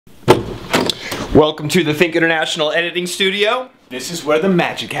Welcome to the THiNK International Editing Studio. This is where the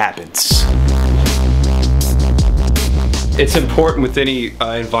magic happens. It's important with any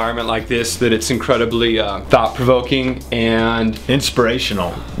environment like this that it's incredibly thought-provoking and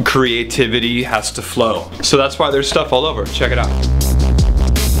Inspirational. creativity has to flow. So that's why there's stuff all over. Check it out.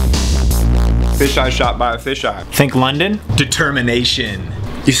 Fisheye shot by a fisheye. Think London. Determination.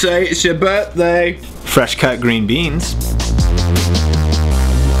 You say it's your birthday. Fresh cut green beans.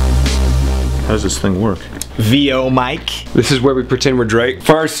 How does this thing work? VO mic. This is where we pretend we're Drake.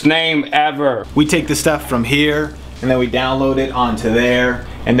 First name ever. We take the stuff from here and then we download it onto there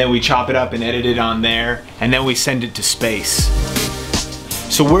and then we chop it up and edit it on there and then we send it to space.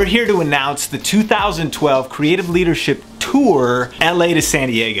 So we're here to announce the 2012 Creative Leadership Tour, LA to San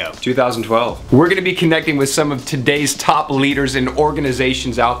Diego. 2012. We're gonna be connecting with some of today's top leaders and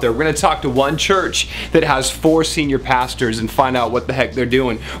organizations out there. We're gonna talk to one church that has 4 senior pastors and find out what the heck they're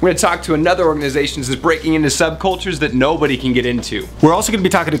doing. We're gonna talk to another organization that's breaking into subcultures that nobody can get into. We're also gonna be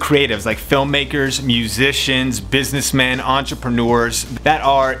talking to creatives like filmmakers, musicians, businessmen, entrepreneurs that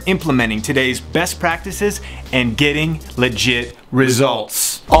are implementing today's best practices and getting legit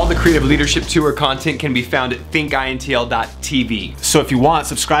results. All the Creative Leadership Tour content can be found at thinkintl.tv. So if you want,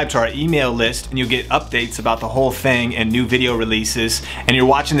 subscribe to our email list and you'll get updates about the whole thing and new video releases. And you're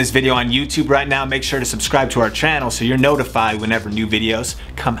watching this video on YouTube right now, make sure to subscribe to our channel so you're notified whenever new videos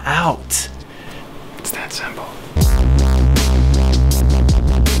come out. It's that simple.